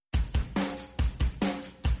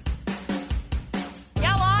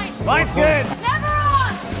Line's good. Never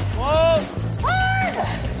on! Whoa. Hard!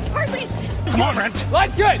 Hardly. Come on, Brent.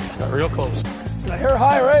 Line's good. Got real close. I hear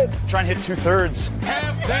high, right? Try and hit 2/3.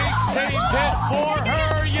 Have they saved it for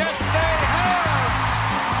her? Yes, they have.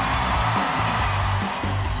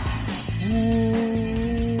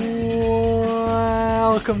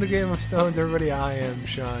 Welcome to Game of Stones, everybody. I am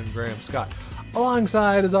Sean Graham Scott.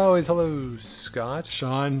 Alongside, as always, hello, Scott.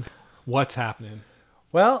 Sean, what's happening?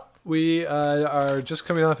 Well, we are just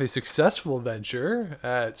coming off a successful venture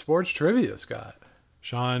at Sports Trivia, Scott.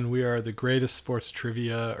 Sean, we are the greatest sports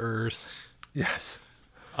trivia-ers Yes.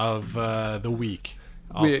 of the week.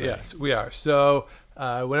 Yes, we are. So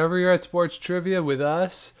whenever you're at Sports Trivia with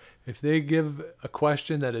us, if they give a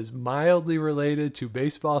question that is mildly related to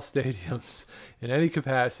baseball stadiums in any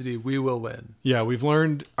capacity, we will win. Yeah, we've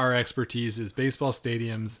learned our expertise is baseball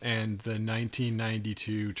stadiums and the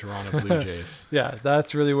 1992 Toronto Blue Jays. Yeah,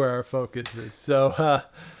 that's really where our focus is. So,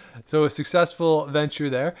 so a successful venture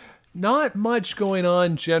there. Not much going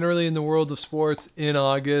on generally in the world of sports in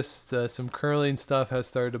August. Some curling stuff has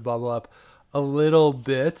started to bubble up a little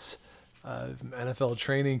bit. NFL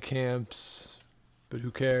training camps, but who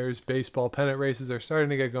cares? Baseball pennant races are starting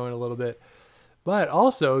to get going a little bit. But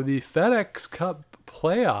also the FedEx Cup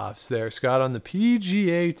playoffs there, Scott, on the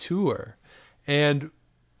PGA Tour. And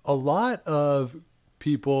a lot of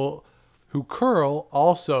people who curl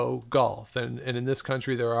also golf. And in this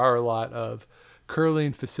country, there are a lot of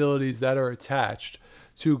curling facilities that are attached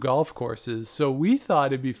to golf courses. So we thought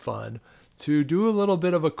it'd be fun to do a little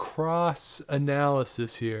bit of a cross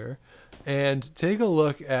analysis here and take a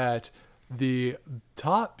look at the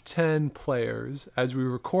top 10 players as we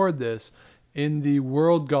record this in the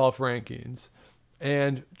world golf rankings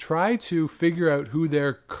and try to figure out who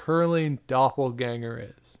their curling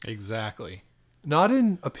doppelganger is. Exactly. Not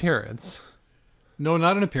in appearance. No,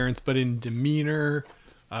 not in appearance, but in demeanor,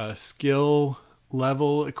 skill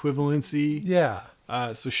level equivalency. Yeah.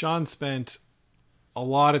 So Sean spent a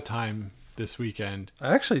lot of time this weekend.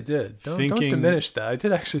 I actually did. Don't diminish that. I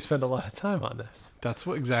did actually spend a lot of time on this. That's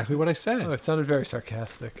exactly what I said. Oh, it sounded very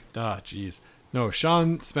sarcastic. Jeez. No,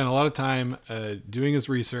 Sean spent a lot of time doing his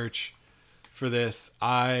research for this.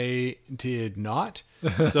 I did not.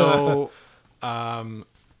 So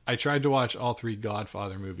I tried to watch all 3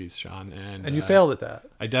 Godfather movies, Sean. And you failed at that.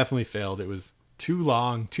 I definitely failed. It was too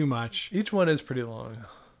long, too much. Each one is pretty long.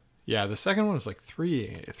 Yeah, the second one was like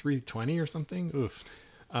 320 or something. Oof.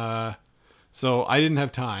 So I didn't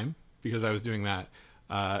have time because I was doing that.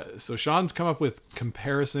 So Sean's come up with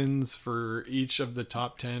comparisons for each of the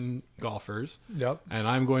top 10 golfers. Yep. And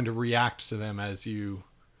I'm going to react to them as you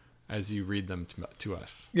read them to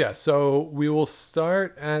us. Yeah, so we will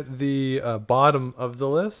start at the bottom of the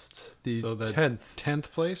list. The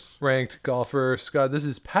 10th place ranked golfer, Scott. This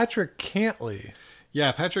is Patrick Cantlay.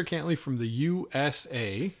 Yeah, Patrick Cantlay from the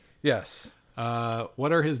USA. Yes.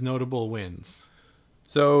 What are his notable wins?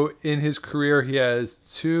 So in his career, he has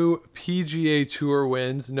 2 PGA Tour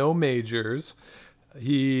wins, no majors.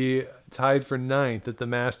 He tied for 9th at the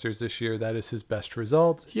Masters this year. That is his best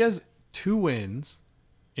result. He has 2 wins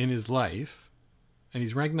in his life, and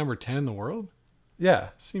he's ranked number 10 in the world. Yeah,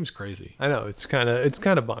 seems crazy. I know it's kind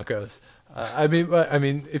of bonkers. I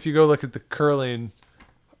mean, if you go look at the curling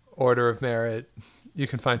order of merit, you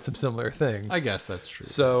can find some similar things. I guess that's true.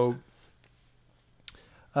 So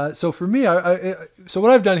for me, so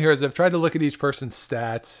what I've done here is I've tried to look at each person's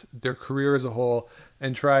stats, their career as a whole,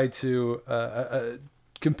 and try to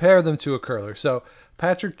compare them to a curler. So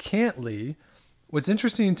Patrick Cantlay, what's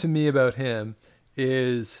interesting to me about him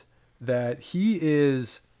is that he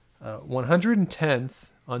is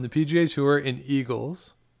 110th on the PGA Tour in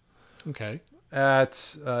eagles. Okay.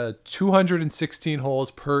 At 216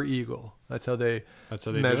 holes per eagle. That's how they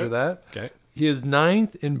measure that. Okay. He is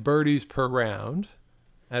 9th in birdies per round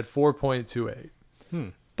at 4.28.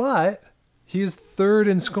 But he is 3rd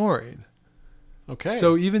in scoring. Okay.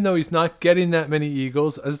 So even though he's not getting that many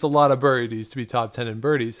eagles, there's a lot of birdies to be top 10 in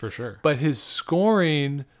birdies. For sure. But his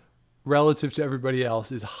scoring relative to everybody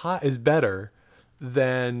else is better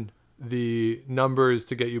than the numbers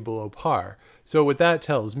to get you below par. So what that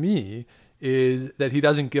tells me is that he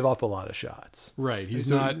doesn't give up a lot of shots. Right. He's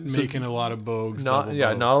not making a lot of bogeys. Not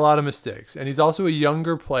a lot of mistakes. And he's also a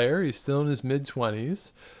younger player. He's still in his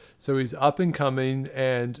mid-20s. So he's up and coming.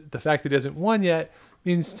 And the fact that he hasn't won yet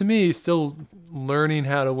means to me he's still learning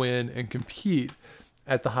how to win and compete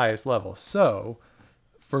at the highest level. So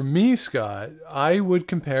for me, Scott, I would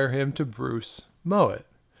compare him to Bruce Mowat.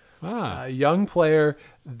 A young player,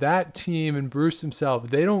 that team and Bruce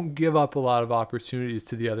himself, they don't give up a lot of opportunities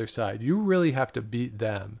to the other side. You really have to beat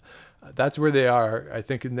them. That's where they are, I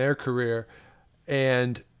think, in their career.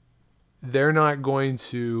 And they're not going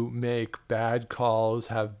to make bad calls,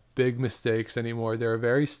 have big mistakes anymore. They're a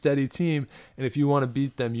very steady team, and if you want to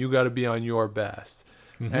beat them, you got to be on your best.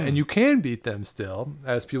 And you can beat them still,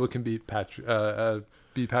 as people can beat Patrick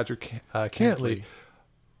Cantley,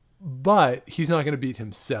 but he's not going to beat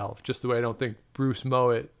himself, just the way I don't think Bruce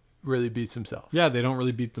Mowat really beats himself. Yeah, they don't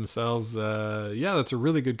really beat themselves. Yeah, that's a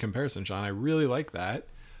really good comparison, Sean. I really like that.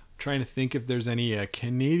 I'm trying to think if there's any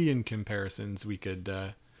Canadian comparisons we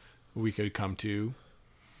could come to.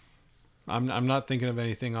 I'm not thinking of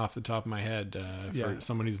anything off the top of my head for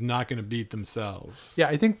someone who's not going to beat themselves. Yeah,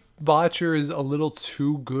 I think Botcher is a little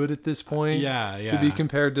too good at this point to be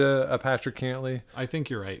compared to a Patrick Cantley. I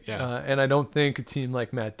think you're right, yeah. And I don't think a team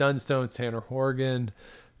like Matt Dunstone, Tanner Horgan,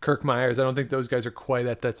 Kirk Myers, I don't think those guys are quite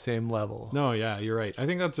at that same level. No, yeah, you're right. I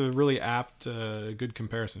think that's a really apt, good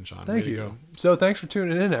comparison, Sean. Thank you. So thanks for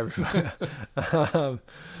tuning in, everybody.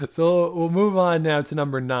 So we'll move on now to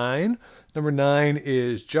number 9. Number 9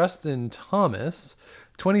 is Justin Thomas,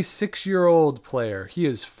 26-year-old player. He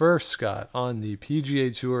is first, Scott, on the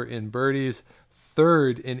PGA Tour in birdies,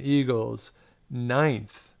 3rd in eagles,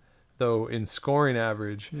 9th, though, in scoring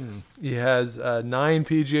average. He has 9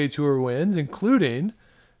 PGA Tour wins, including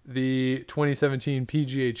the 2017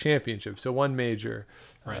 PGA Championship, so one major.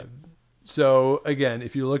 Right. So, again,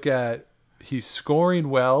 if you look at, he's scoring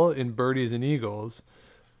well in birdies and eagles,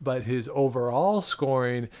 but his overall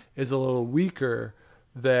scoring is a little weaker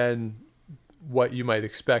than what you might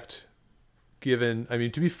expect given, I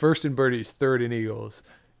mean, to be first in birdies, 3rd in eagles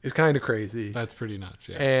is kind of crazy. That's pretty nuts,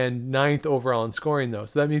 yeah. And 9th overall in scoring, though.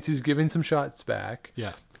 So that means he's giving some shots back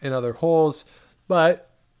in other holes, but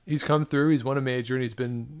he's come through, he's won a major, and he's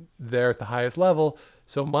been there at the highest level.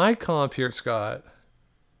 So my comp here, Scott,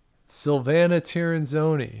 Silvana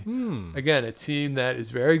Tirinzoni. Again, a team that is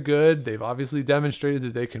very good. They've obviously demonstrated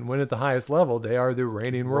that they can win at the highest level. They are the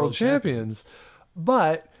reigning world champions.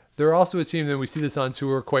 But they're also a team that we see this on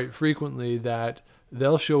tour quite frequently, that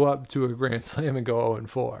they'll show up to a Grand Slam and go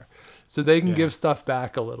 0-4. So they can give stuff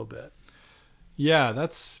back a little bit. Yeah,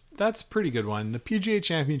 that's a pretty good one. The PGA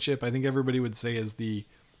Championship, I think everybody would say, is the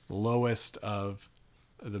lowest of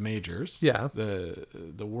the majors. Yeah. The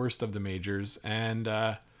worst of the majors.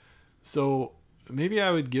 And so maybe I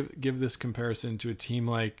would give this comparison to a team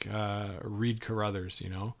like Reed Carruthers, you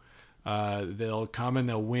know. They'll come and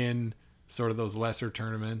they'll win sort of those lesser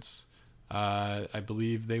tournaments. I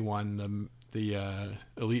believe they won the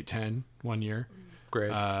Elite 10 one year.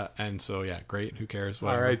 Great. And so, yeah, great. Who cares?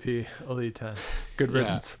 Whatever. R.I.P. Elite 10. Good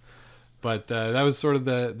riddance. But that was sort of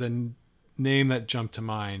the name that jumped to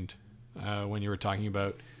mind when you were talking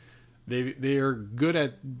about they are good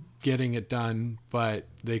at getting it done, but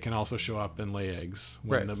they can also show up and lay eggs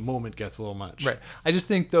when the moment gets a little much. Right. I just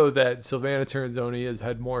think, though, that Silvana Tirinzoni has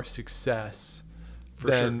had more success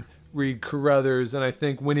than Reed Carruthers, and I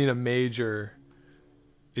think winning a major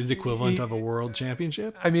is equivalent of a world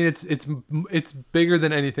championship. I mean, it's bigger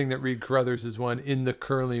than anything that Reed Carruthers has won in the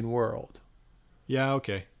curling world. Yeah.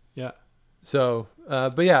 Okay. Yeah. So,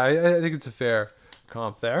 but yeah, I think it's a fair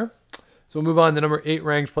comp there. So we'll move on to the number 8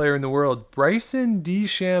 ranked player in the world, Bryson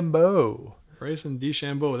DeChambeau. Bryson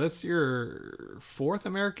DeChambeau. That's your 4th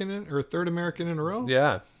American or 3rd American in a row?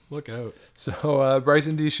 Yeah. Look out. So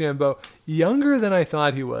Bryson DeChambeau, younger than I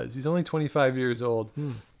thought he was. He's only 25 years old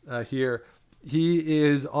here. He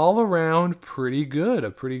is all around pretty good,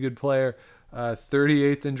 a pretty good player.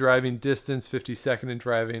 38th in driving distance, 52nd in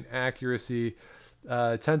driving accuracy,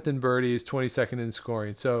 10th in birdies, 22nd in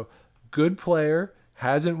scoring. So good player.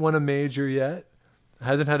 Hasn't won a major yet.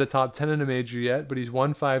 Hasn't had a top 10 in a major yet, but he's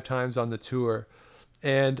won 5 times on the tour.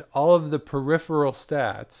 And all of the peripheral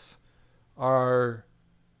stats are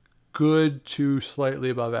good to slightly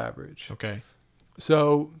above average. Okay.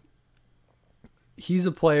 So he's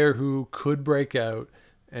a player who could break out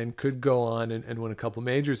and could go on and win a couple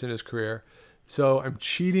majors in his career. So I'm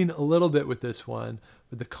cheating a little bit with this one,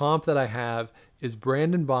 but the comp that I have is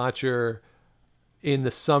Brandon Botcher in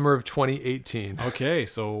the summer of 2018. Okay,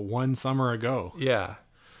 so one summer ago. Yeah.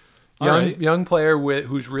 Young player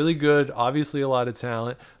who's really good, obviously a lot of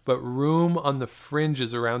talent, but room on the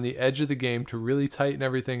fringes around the edge of the game to really tighten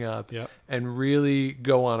everything up and really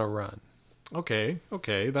go on a run. Okay,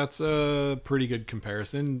 that's a pretty good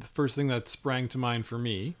comparison. The first thing that sprang to mind for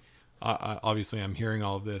me, obviously I'm hearing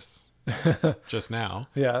all of this just now,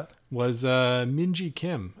 was Minji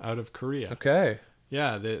Kim out of Korea. Okay.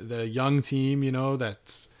 Yeah, the young team, you know,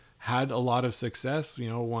 that's had a lot of success, you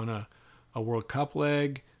know, won a World Cup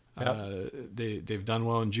leg. They've done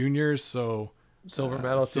well in juniors, so Silver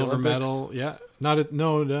medal. At the silver Olympics. medal. Yeah, not at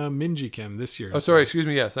no Minji Kim this year. Oh, sorry. Excuse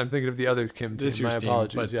me. Yes, I'm thinking of the other Kim team. This year's My team,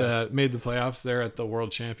 apologies. but Yes. made the playoffs there at the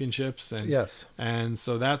World Championships, and Yes. and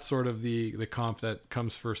so that's sort of the comp that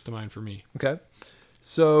comes first to mind for me. Okay.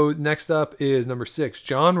 So next up is number 6,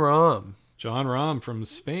 John Rahm. John Rahm from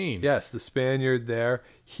Spain. Yes, the Spaniard there.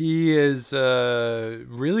 He is a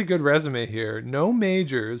really good resume here. No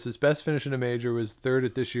majors. His best finish in a major was 3rd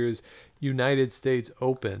at this year's United States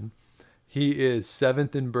Open. He is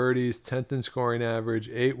 7th in birdies, 10th in scoring average,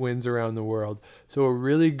 8 wins around the world. So a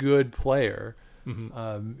really good player.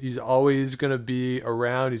 He's always going to be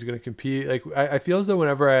around. He's going to compete. Like I feel as though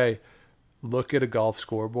whenever I look at a golf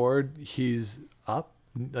scoreboard, he's up.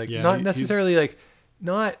 Like Yeah, not necessarily in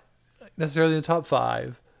the top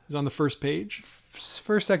 5. He's on the first page.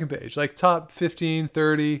 First, second page, like top 15,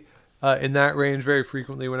 30, in that range very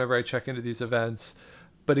frequently whenever I check into these events.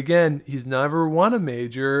 But again, he's never won a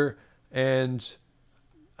major, and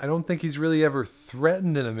I don't think he's really ever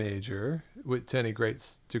threatened in a major to any great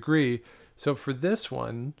degree. So for this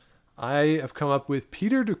one, I have come up with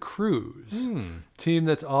Peter de Cruz, team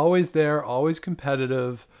that's always there, always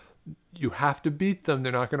competitive. You have to beat them.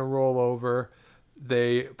 They're not going to roll over.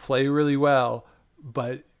 They play really well,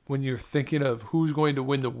 but when you're thinking of who's going to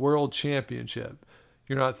win the world championship,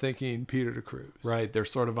 you're not thinking Peter de Cruz. Right, they're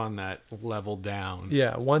sort of on that level down.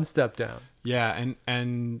 Yeah, one step down. Yeah,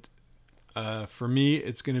 and for me,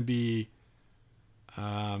 it's going to be,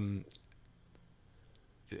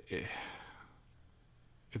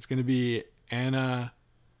 it's going to be Anna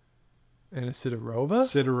Sidorova?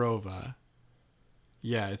 Sidorova.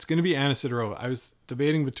 Yeah, it's going to be Anna Sidorova. I was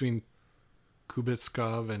debating between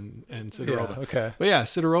Kubitskov and Sidorova. Yeah, okay. But yeah,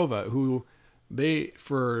 Sidorova, who they,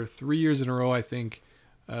 for 3 years in a row, I think,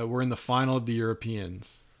 were in the final of the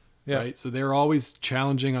Europeans. Yeah. Right? So they were always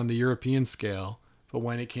challenging on the European scale, but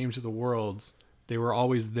when it came to the Worlds, they were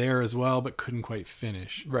always there as well, but couldn't quite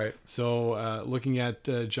finish. Right. So looking at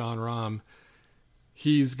John Rahm,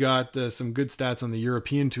 he's got some good stats on the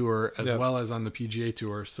European Tour as well as on the PGA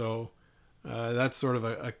Tour. So that's sort of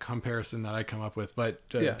a comparison that I come up with. But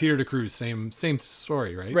Peter de Cruz, same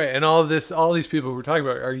story, right? Right, and all these people we're talking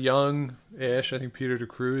about are young-ish. I think Peter de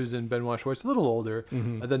Cruz and Benoit Schwartz a little older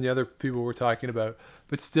than the other people we're talking about,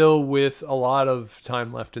 but still with a lot of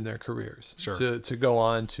time left in their careers to go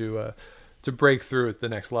on to break through at the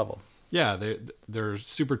next level. Yeah, they're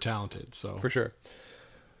super talented. So For sure.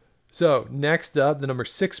 So next up, the number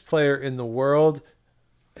 6 player in the world.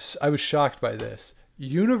 I was shocked by this.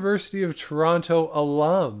 University of Toronto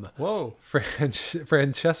alum. Whoa.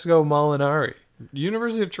 Francesco Molinari.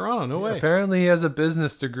 University of Toronto, no way. Apparently he has a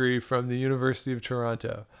business degree from the University of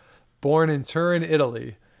Toronto. Born in Turin,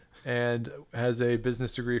 Italy, and has a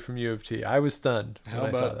business degree from U of T. I was stunned when How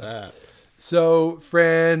I saw about that? So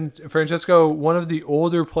Francesco, one of the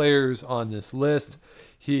older players on this list,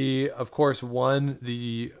 he, of course, won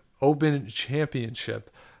the Open Championship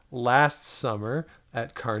last summer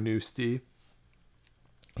at Carnoustie.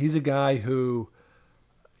 He's a guy who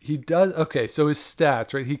okay, so his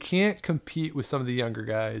stats, right? He can't compete with some of the younger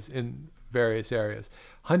guys in various areas.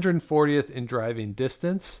 140th in driving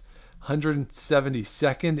distance,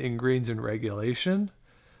 172nd in greens and regulation.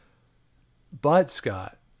 But,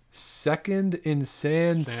 Scott, 2nd in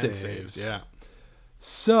sand saves. Yeah.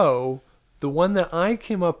 So, the one that I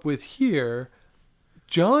came up with here,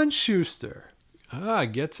 John Schuster.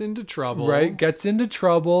 Gets into trouble. Right? Gets into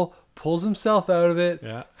trouble, pulls himself out of it,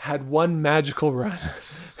 Yeah. had one magical run.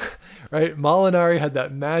 Right? Molinari had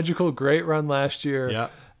that magical great run last year.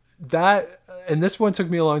 Yeah. And this one took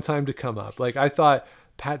me a long time to come up. Like, I thought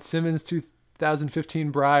Pat Simmons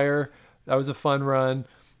 2015 Briar, that was a fun run.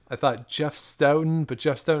 I thought Jeff Stoughton, but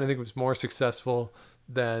Jeff Stoughton I think was more successful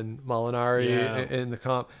than Molinari in the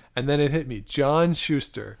comp. And then it hit me. John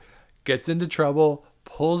Schuster gets into trouble,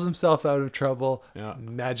 pulls himself out of trouble. Yeah.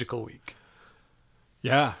 Magical week.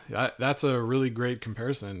 Yeah, that's a really great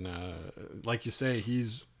comparison. Like you say,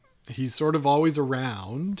 he's sort of always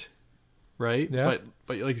around, right? Yeah.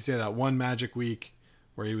 But like you say, that one magic week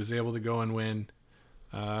where he was able to go and win.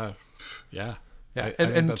 Yeah. Yeah, I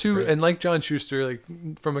think and that's great. like John Schuster,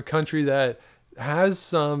 like from a country that has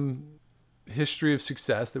some history of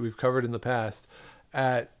success that we've covered in the past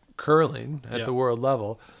at curling at the world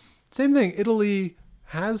level. Same thing. Italy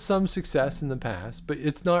has some success in the past, but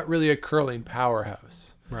it's not really a curling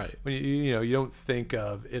powerhouse. Right. When you don't think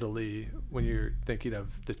of Italy when you're thinking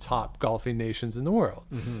of the top golfing nations in the world.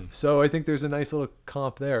 So I think there's a nice little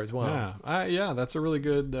comp there as well. Yeah, that's a really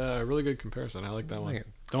good comparison. I like that one.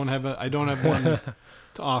 I don't have one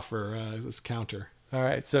to offer as this counter. All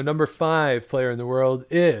right, so number 5 player in the world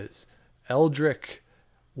is Eldrick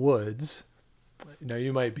Woods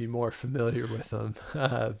you might be more familiar with him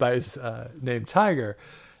by his name Tiger.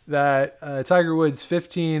 That Tiger Woods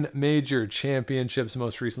 15 major championships,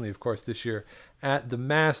 most recently, of course, this year at the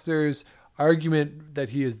Masters. Argument that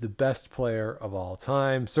he is the best player of all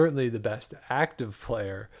time, certainly the best active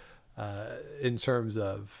player in terms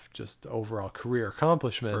of just overall career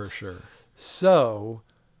accomplishments. For sure. So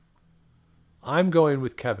I'm going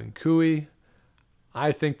with Kevin Koe.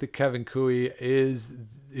 I think that Kevin Koe he's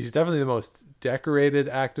definitely the most decorated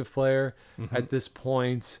active player at this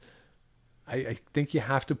point. I think you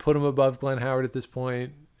have to put him above Glenn Howard at this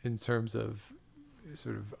point in terms of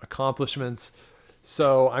sort of accomplishments.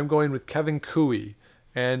 So I'm going with Kevin Koe.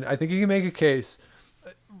 And I think you can make a case,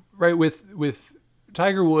 right, with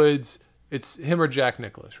Tiger Woods, it's him or Jack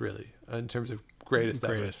Nicklaus, really, in terms of greatest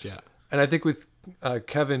ever. Yeah. And I think with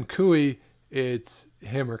Kevin Koe, it's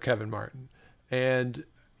him or Kevin Martin. And,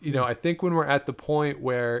 I think when we're at the point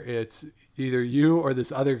where it's either you or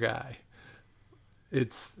this other guy,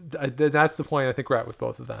 that's the point I think we're at with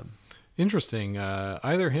both of them. Interesting.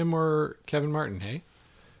 Either him or Kevin Martin, hey?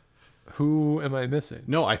 Who am I missing?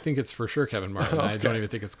 No, I think it's for sure Kevin Martin. Okay. I don't even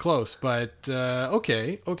think it's close. But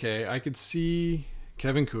okay. I could see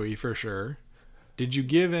Kevin Koe for sure. Did you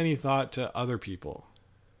give any thought to other people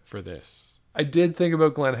for this? I did think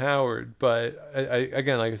about Glenn Howard, but I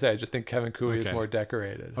again, like I said, I just think Kevin Koe is more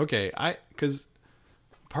decorated. Okay, because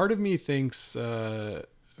part of me thinks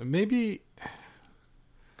maybe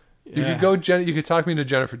you could go. You could talk me into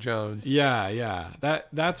Jennifer Jones. Yeah.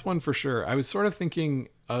 That's one for sure. I was sort of thinking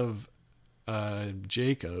of Brad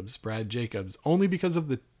Jacobs, only because of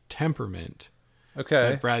the temperament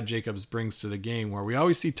that Brad Jacobs brings to the game, where we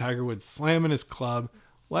always see Tiger Woods slamming his club,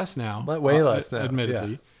 less now, way less now,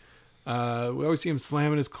 admittedly. Yeah. We always see him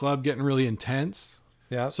slamming his club, getting really intense.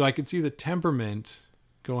 Yeah. So I could see the temperament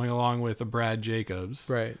going along with a Brad Jacobs.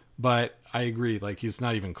 Right. But I agree, like he's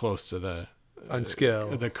not even close to the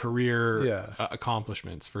unskill, the career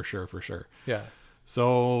accomplishments for sure. Yeah.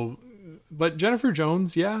 So, but Jennifer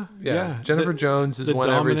Jones, yeah. Jennifer Jones has won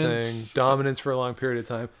everything. Dominance for a long period of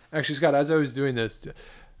time. Actually, Scott, as I was doing this,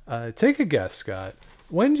 take a guess, Scott.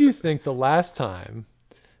 When do you think the last time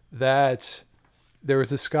that there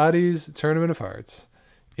was a Scotties Tournament of Hearts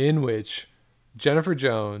in which Jennifer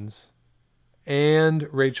Jones and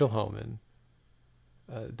Rachel Homan,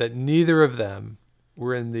 that neither of them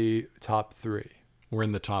were in the top three? We're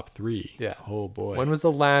in the top three. Yeah. Oh boy. When was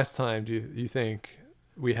the last time do you think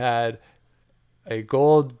we had a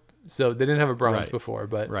gold? So they didn't have a bronze before,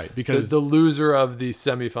 but because the loser of the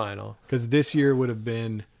semifinal. Because this year would have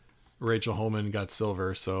been Rachel Homan got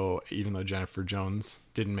silver. So even though Jennifer Jones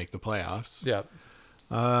didn't make the playoffs,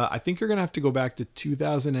 I think you're gonna have to go back to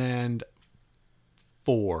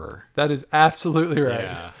 2004. That is absolutely right.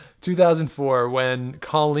 Yeah. 2004, when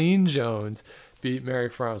Colleen Jones beat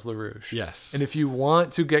Marie-France LaRouche. Yes. And if you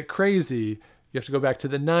want to get crazy, you have to go back to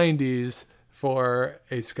the 90s for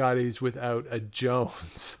a Scotties without a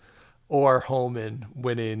Jones or Homan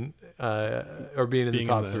winning or being in the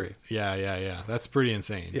top three. Yeah. That's pretty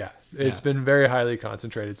insane. Yeah. It's been very highly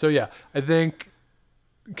concentrated. So, yeah, I think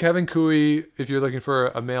Kevin Koe, if you're looking for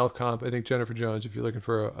a male comp, I think Jennifer Jones, if you're looking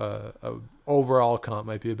for a overall comp,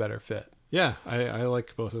 might be a better fit. Yeah, I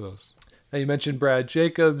like both of those. Now, you mentioned Brad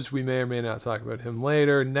Jacobs. We may or may not talk about him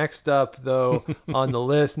later. Next up, though, on the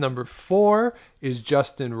list, number 4 is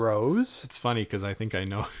Justin Rose. It's funny because I think I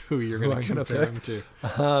know who you're going to compare him to.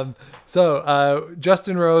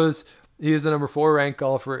 Justin Rose, he is the number 4 ranked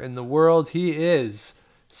golfer in the world. He is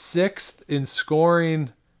 6th in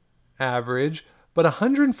scoring average, but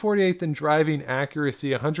 148th in driving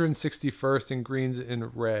accuracy, 161st in greens in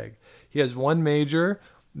reg. He has one major,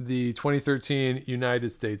 the 2013 United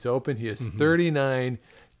States Open. He is 39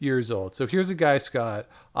 years old. So here's a guy, Scott,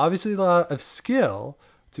 obviously a lot of skill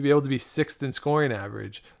to be able to be 6th in scoring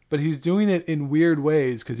average, but he's doing it in weird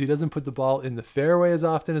ways because he doesn't put the ball in the fairway as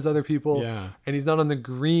often as other people. Yeah. And he's not on the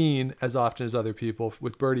green as often as other people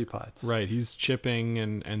with birdie putts. Right. He's chipping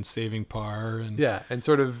and saving par. And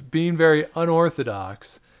sort of being very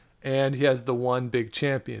unorthodox. And he has the one big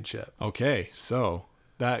championship. Okay. So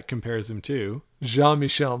that compares him to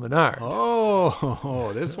Jean-Michel Menard.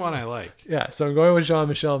 Oh, this one I like. Yeah, so I'm going with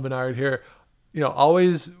Jean-Michel Menard here.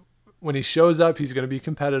 Always when he shows up, he's going to be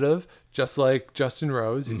competitive, just like Justin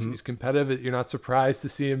Rose. He's competitive. You're not surprised to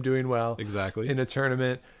see him doing well in a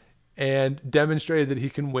tournament, and demonstrated that he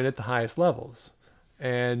can win at the highest levels,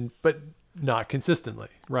 but not consistently.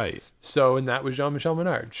 Right. So, and that was Jean-Michel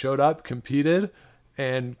Menard. Showed up, competed,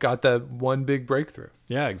 and got that one big breakthrough.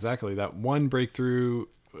 Yeah, exactly. That one breakthrough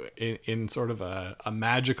in sort of a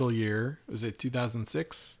magical year. Was it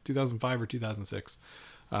 2006, 2005 or 2006?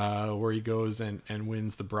 where he goes and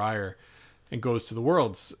wins the Brier and goes to the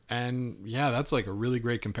Worlds. And yeah, that's like a really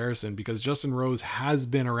great comparison because Justin Rose has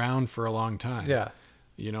been around for a long time. Yeah.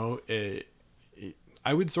 You know,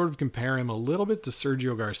 I would sort of compare him a little bit to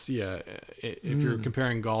Sergio Garcia if you're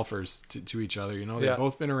comparing golfers to each other. You know, they've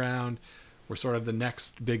both been around. We're sort of the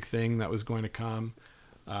next big thing that was going to come.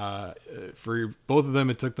 For both of them,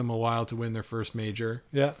 it took them a while to win their first major.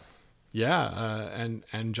 Yeah. Yeah,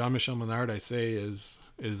 and Jean-Michel Menard, I say, is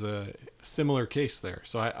a similar case there.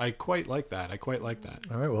 So I quite like that.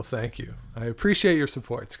 All right. Well, thank you. I appreciate your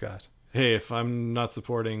support, Scott. Hey, if I'm not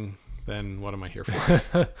supporting, then what am I here for?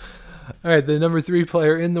 All right. The number 3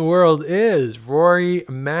 player in the world is Rory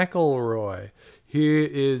McIlroy. He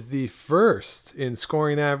is the first in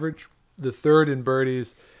scoring average, the third in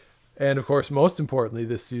birdies, and of course, most importantly,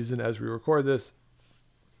 this season as we record this,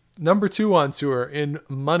 number 2 on tour in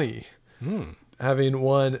money. Having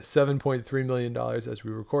won $7.3 million as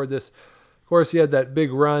we record this. Of course, he had that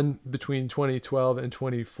big run between 2012 and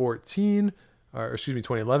 2014, or excuse me,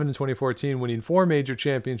 2011 and 2014, winning 4 major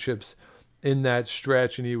championships in that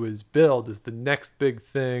stretch, and he was billed as the next big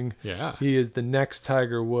thing. Yeah. He is the next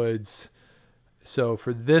Tiger Woods. So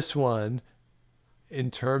for this one,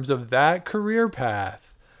 in terms of that career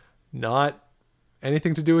path, not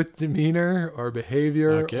anything to do with demeanor or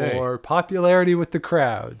behavior or popularity with the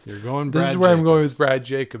crowds. You're going This Brad is where I'm going with Jacobs. Brad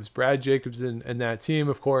Jacobs. Brad Jacobs and that team,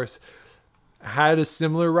 of course, had a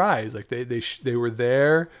similar rise. Like they were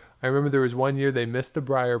there. I remember there was one year they missed the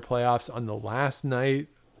Brier playoffs on the last night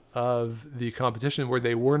of the competition where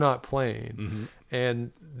they were not playing.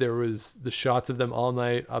 And there was the shots of them all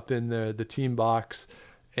night up in the team box.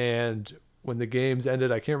 And when the games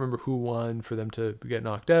ended, I can't remember who won for them to get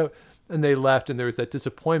knocked out. And they left, and there was that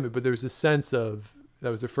disappointment, but there was a sense of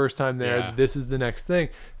that was their first time there. Yeah. This is the next thing.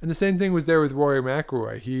 And the same thing was there with Rory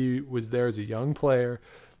McIlroy. He was there as a young player,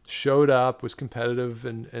 showed up, was competitive,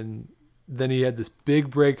 and then he had this big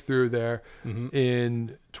breakthrough there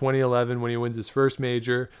in 2011 when he wins his first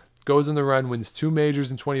major, goes on the run, wins 2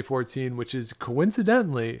 majors in 2014, which is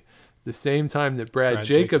coincidentally the same time that Brad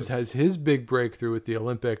Jacobs has his big breakthrough with the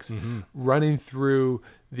Olympics, running through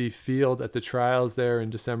the field at the trials there in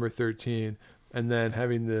December 13, and then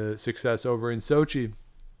having the success over in Sochi.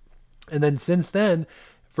 And then since then,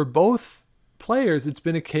 for both players, it's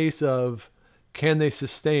been a case of can they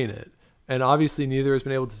sustain it? And obviously neither has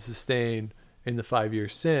been able to sustain in the 5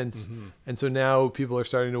 years since. And so now people are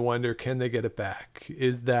starting to wonder, can they get it back?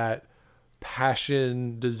 Is that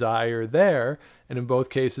passion, desire there? And in both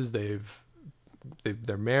cases, they're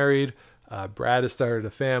married. Brad has started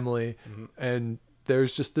a family, and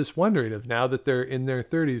there's just this wondering of now that they're in their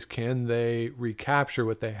 30s, can they recapture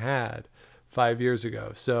what they had 5 years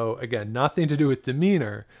ago? So again, nothing to do with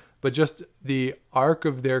demeanor, but just the arc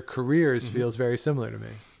of their careers feels very similar to me.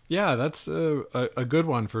 Yeah, that's a good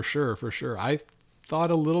one for sure. I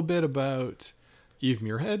thought a little bit about Eve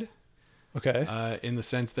Muirhead. Okay. In the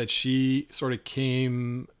sense that she sort of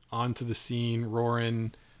came onto the scene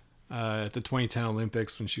roaring at the 2010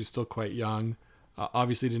 Olympics when she was still quite young.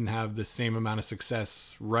 Obviously didn't have the same amount of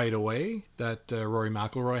success right away that Rory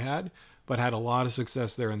McIlroy had, but had a lot of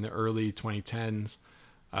success there in the early 2010s.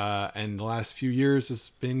 And the last few years has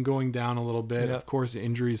been going down a little bit. Yeah. Of course,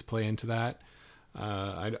 injuries play into that.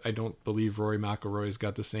 I don't believe Rory McIlroy's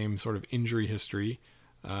got the same sort of injury history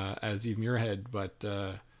as Eve Muirhead, but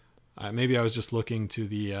maybe I was just looking to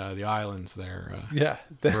the islands there. Yeah,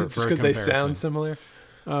 for just because they sound similar.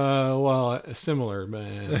 Well, similar, but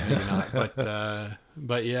maybe not.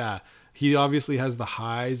 But yeah, he obviously has the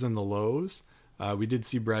highs and the lows. We did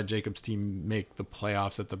see Brad Jacobs' team make the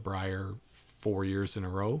playoffs at the Brier 4 years in a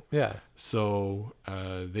row. Yeah. So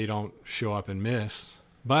they don't show up and miss,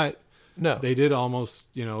 but No. they did almost,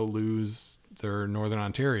 lose their Northern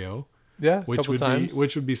Ontario. Yeah, which couple would times.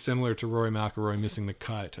 which would be similar to Rory McIlroy missing the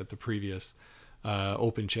cut at the previous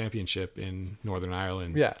Open Championship in Northern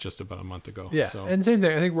Ireland just about a month ago. Yeah, So, and same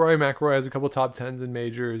thing. I think Rory McIlroy has a couple top 10s in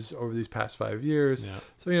majors over these past 5 years. Yeah.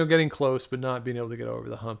 So, getting close, but not being able to get over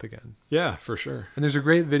the hump again. yeah, for sure. And there's a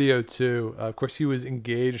great video, too. Of course, he was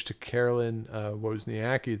engaged to Carolyn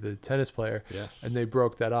Wozniacki, the tennis player. Yes. And they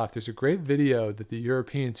broke that off. There's a great video that the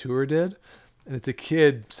European Tour did. And it's a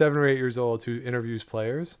kid, 7 or 8 years old, who interviews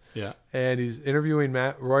players. Yeah. And he's interviewing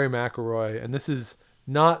Rory McIlroy. And this is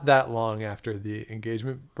not that long after the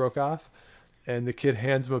engagement broke off. And the kid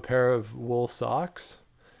hands him a pair of wool socks.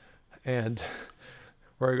 And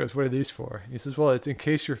Rory goes, "What are these for?" And he says, "Well, it's in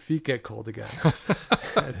case your feet get cold again."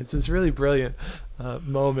 And it's this really brilliant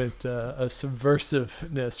moment of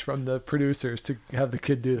subversiveness from the producers to have the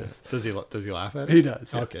kid do this. Does he laugh at it? He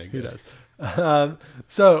does. Yeah, Okay, he good. does.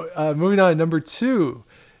 So moving on, number 2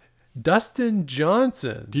 Dustin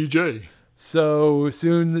Johnson. DJ. So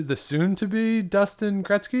the soon-to-be Dustin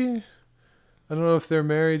Gretzky. I don't know if they're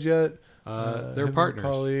married yet. They're Him partners.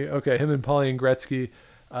 and Paulie, okay, him and Paulie and Gretzky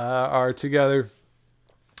are together.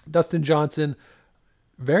 Dustin Johnson,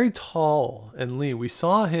 very tall and lean. We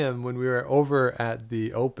saw him when we were over at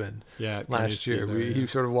the Open last year. He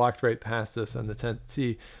sort of walked right past us on the 10th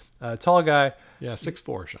tee. Tall guy. Yeah,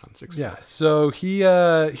 6'4", Sean. 6'4". Yeah, so he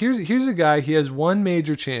here's a guy. He has one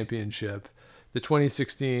major championship, the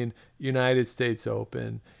 2016 United States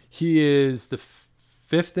Open. He is the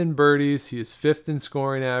fifth in birdies. He is fifth in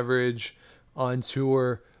scoring average on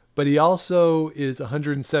tour, but he also is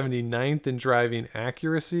 179th in driving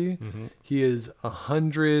accuracy. Mm-hmm. He is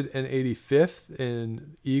 185th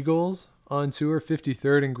in eagles on tour,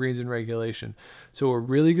 53rd in greens in regulation. So a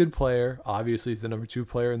really good player. Obviously, he's the number 2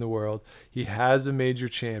 player in the world. He has a major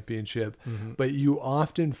championship, but you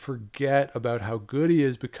often forget about how good he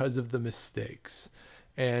is because of the mistakes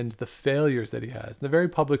and the failures that he has, the very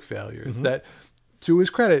public failures that, to his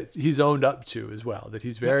credit, he's owned up to as well, that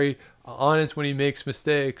he's very honest when he makes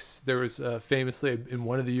mistakes. There was famously in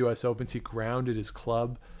one of the U.S. Opens, he grounded his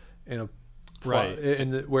club in a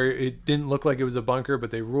where it didn't look like it was a bunker,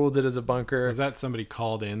 but they ruled it as a bunker. Was that somebody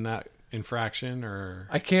called in that infraction, or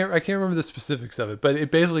I can't remember the specifics of it, but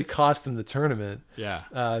it basically cost him the tournament. Yeah.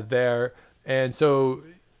 There, and so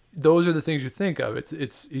those are the things you think of.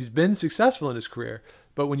 He's been successful in his career,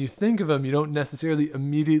 but when you think of him, you don't necessarily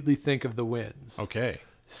immediately think of the wins. Okay.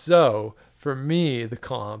 So for me, the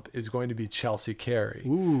comp is going to be Chelsea Carey.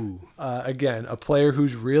 Ooh. Again, a player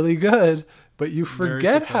who's really good, but you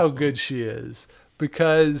forget how good she is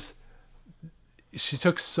because she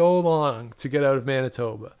took so long to get out of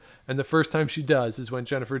Manitoba. And the first time she does is when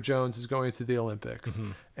Jennifer Jones is going to the Olympics.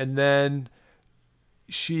 And then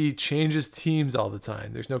she changes teams all the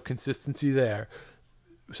time. There's no consistency there.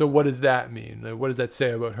 So what does that mean? What does that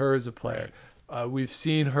say about her as a player? We've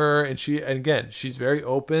seen her, and again, she's very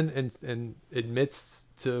open and admits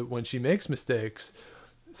to when she makes mistakes.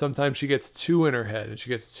 Sometimes she gets too in her head and she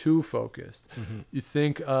gets too focused. You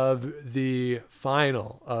think of the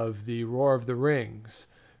final of the Roar of the Rings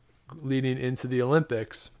leading into the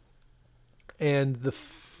Olympics, and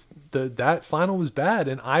that final was bad.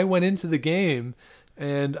 And I went into the game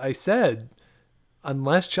and I said,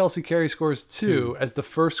 unless Chelsea Carey scores 2 as the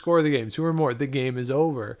first score of the game, 2 or more, the game is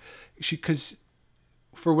over. Because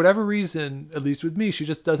for whatever reason, at least with me, she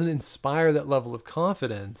just doesn't inspire that level of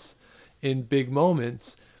confidence in big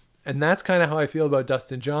moments. And that's kind of how I feel about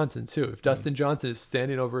Dustin Johnson too. If Dustin Johnson is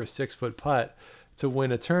standing over a 6-foot putt to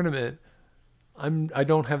win a tournament, I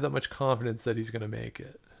don't have that much confidence that he's going to make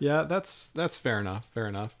it. Yeah, that's fair enough. Fair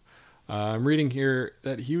enough. I'm reading here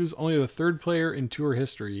that he was only the 3rd player in tour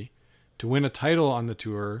history to win a title on the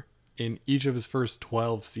tour in each of his first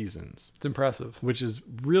 12 seasons. It's impressive. Which is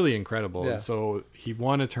really incredible. Yeah. So he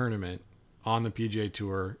won a tournament on the PGA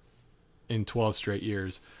Tour in 12 straight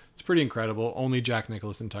years. It's pretty incredible. Only Jack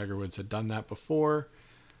Nicklaus and Tiger Woods had done that before.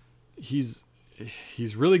 He's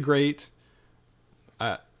really great.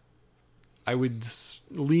 I would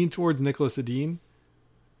lean towards Nicholas Edin,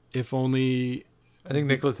 if only. I think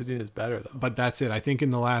Nicholas Edin is better though. But that's it. I think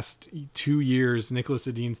in the last 2 years, Nicholas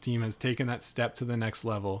Edin's team has taken that step to the next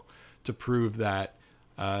level to prove that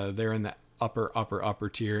they're in the upper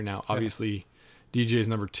tier. Now, obviously, DJ is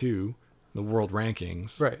number 2 in the world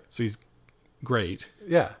rankings. Right. So he's great.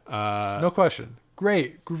 Yeah. No question.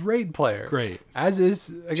 Great player. Great. As is,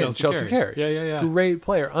 again, Chelsea Carey. Yeah. Great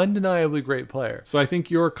player. Undeniably great player. So I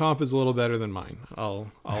think your comp is a little better than mine.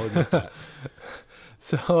 I'll admit that.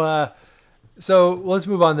 So let's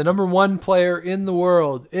move on. The number 1 player in the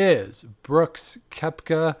world is Brooks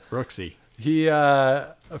Koepka. Brooksy. He,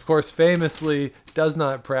 of course, famously does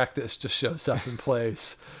not practice, just shows up and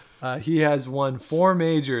plays. He has won 4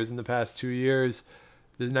 majors in the past 2 years.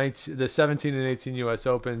 The 17 and 18 U.S.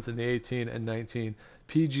 Opens and the 18 and 19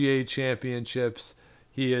 PGA Championships.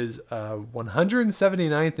 He is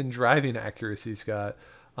 179th in driving accuracy, Scott.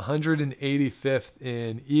 185th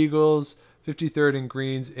in eagles. 53rd in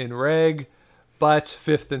greens in reg, but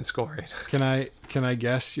 5th in scoring. Can I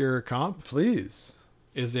guess your comp? Please.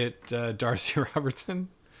 Is it Darcy Robertson?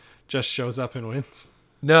 Just shows up and wins?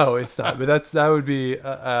 No, it's not. But that would be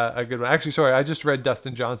a good one. Actually, sorry, I just read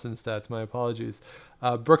Dustin Johnson's stats. My apologies.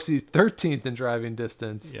 Brooksy 13th in driving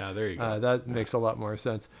distance. Yeah, there you go. That makes a lot more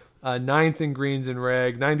sense. 9th in greens and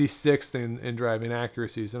reg, 96th in driving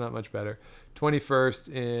accuracy, so not much better.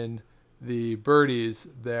 21st in the birdies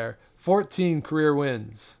there. 14 career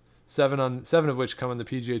wins, 7 of which come on the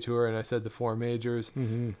PGA Tour, and I said the 4 majors.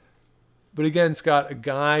 But again, Scott, a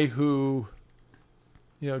guy who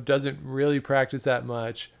doesn't really practice that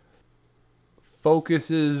much,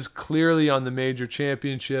 focuses clearly on the major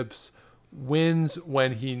championships, wins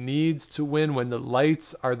when he needs to win, when the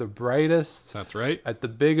lights are the brightest. That's right. At the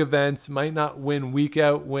big events, might not win week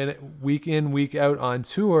in, week out on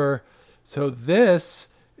tour. So this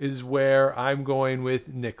is where I'm going with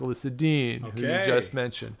Nicholas Edin, who you Okay. just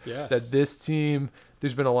mentioned. Yes. That this team,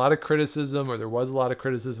 there's been a lot of criticism, or there was a lot of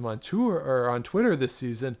criticism on tour or on Twitter this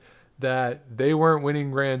season, that they weren't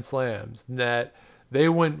winning Grand Slams, that they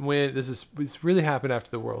wouldn't win. This really happened after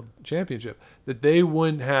the World Championship, that they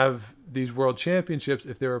wouldn't have these World Championships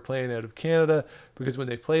if they were playing out of Canada, because when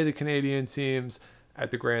they play the Canadian teams at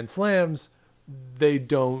the Grand Slams, they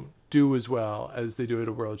don't do as well as they do at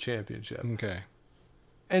a World Championship. Okay.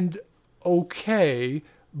 And okay,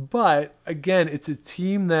 but again, it's a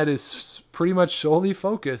team that is pretty much solely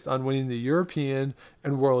focused on winning the European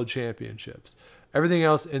and World Championships. Everything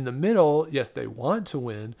else in the middle, yes, they want to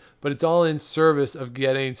win, but it's all in service of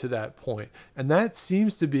getting to that point. And that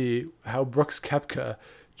seems to be how Brooks Koepka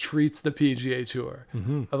treats the PGA Tour.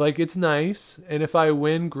 Like, it's nice, and if I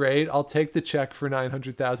win, great. I'll take the check for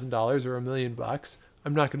 $900,000 or $1 million.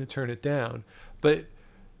 I'm not going to turn it down. But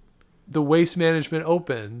the Waste Management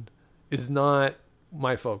Open is not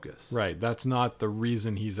my focus. Right. That's not the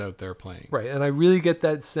reason he's out there playing. Right. And I really get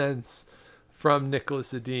that sense from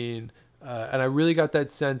Nicholas Edin. And I really got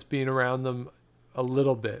that sense being around them, a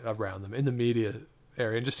little bit around them in the media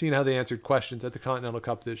area, and just seeing how they answered questions at the Continental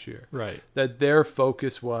Cup this year. Right. That their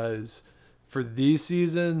focus was, for these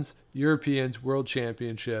seasons, Europeans, World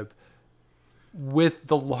Championship, with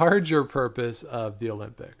the larger purpose of the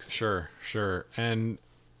Olympics. Sure. And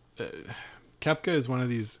Koepka is one of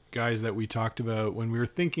these guys that we talked about when we were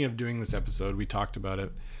thinking of doing this episode. We talked about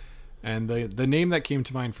it. And the name that came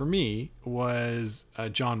to mind for me was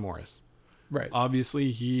John Morris. Right.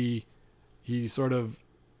 Obviously, he sort of,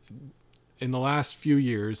 in the last few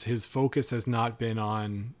years, his focus has not been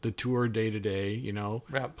on the tour day to day,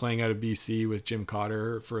 Yep. playing out of BC with Jim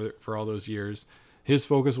Cotter for all those years. His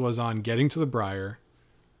focus was on getting to the Briar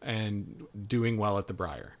and doing well at the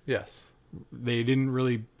Briar. Yes. They didn't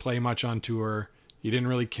really play much on tour. He didn't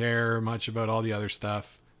really care much about all the other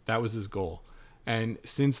stuff. That was his goal. And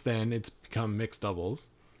since then, it's become mixed doubles.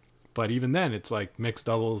 But even then, it's like mixed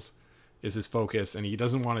doubles is his focus, and he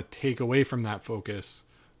doesn't want to take away from that focus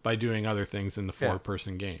by doing other things in the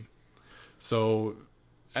four-person game. So,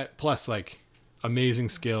 plus, like, amazing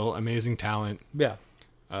skill, amazing talent. Yeah.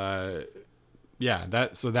 That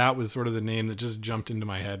was sort of the name that just jumped into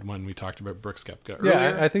my head when we talked about Brooks Koepka earlier.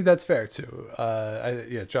 Yeah, I think that's fair, too.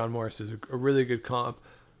 John Morris is a really good comp.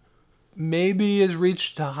 Maybe has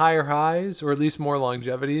reached to higher highs, or at least more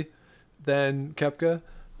longevity than Koepka,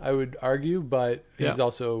 I would argue, but he's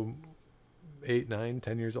also 8, 9,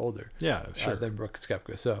 10 years older than Brooks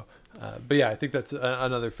Koepka. So, but yeah, I think that's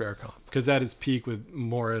another fair comp. Because at his peak with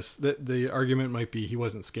Morris, the argument might be he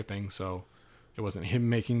wasn't skipping, so it wasn't him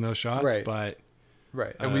making those shots. Right. But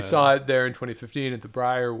right, and we saw it there in 2015 at the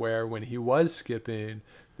Briar, where when he was skipping,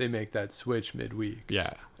 they make that switch midweek.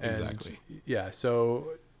 Yeah, And, exactly. Yeah,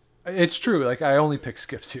 so it's true. Like, I only pick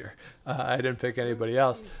skips here. I didn't pick anybody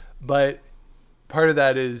else. But part of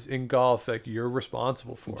that is in golf, like, you're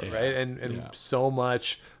responsible for it, right? And so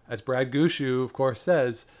much, as Brad Gushu, of course,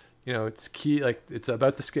 says, it's key. Like, it's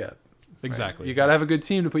about the skip. Exactly. Right? You got to have a good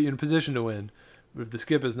team to put you in a position to win. But if the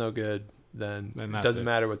skip is no good, then it doesn't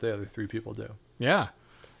matter what the other three people do. Yeah,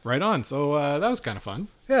 right on. So that was kind of fun.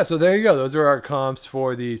 Yeah, so there you go. Those are our comps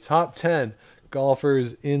for the top 10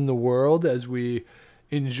 golfers in the world as we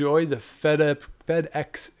enjoy the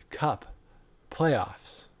FedEx Cup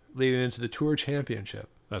playoffs leading into the Tour Championship.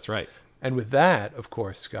 That's right. And with that, of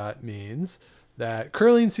course, Scott, means that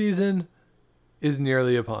curling season is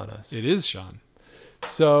nearly upon us. It is, Sean.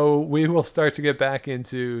 So we will start to get back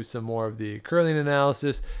into some more of the curling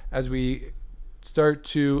analysis as we start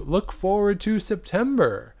to look forward to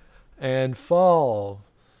September and fall.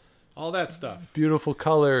 All that stuff. Beautiful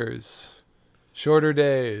colors, shorter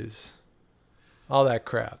days, all that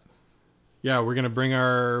crap. Yeah, we're going to bring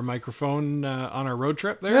our microphone on our road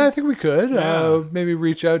trip there. Yeah, I think we could. Yeah. Maybe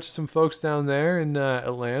reach out to some folks down there in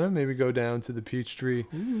Atlanta. Maybe go down to the Peachtree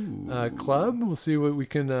Club. We'll see what we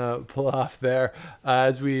can pull off there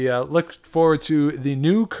as we look forward to the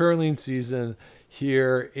new curling season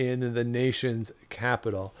here in the nation's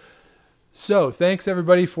capital. So thanks,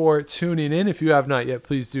 everybody, for tuning in. If you have not yet,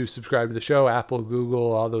 please do subscribe to the show. Apple,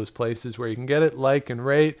 Google, all those places where you can get it. Like and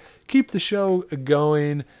rate. Keep the show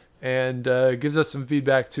going. And gives us some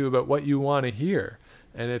feedback, too, about what you want to hear.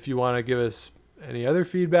 And if you want to give us any other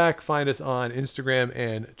feedback, find us on Instagram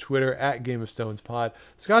and Twitter at Game of Stones Pod.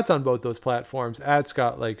 Scott's on both those platforms at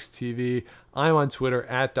Scott Likes TV. I'm on Twitter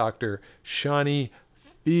at Dr. Shawnee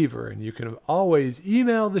Fever. And you can always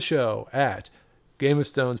email the show at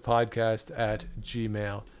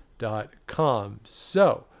gameofstonespodcast@gmail.com.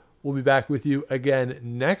 So we'll be back with you again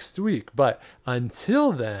next week. But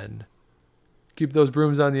until then, keep those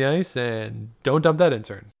brooms on the ice and don't dump that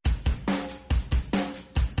intern.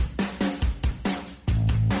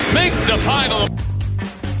 Make the final.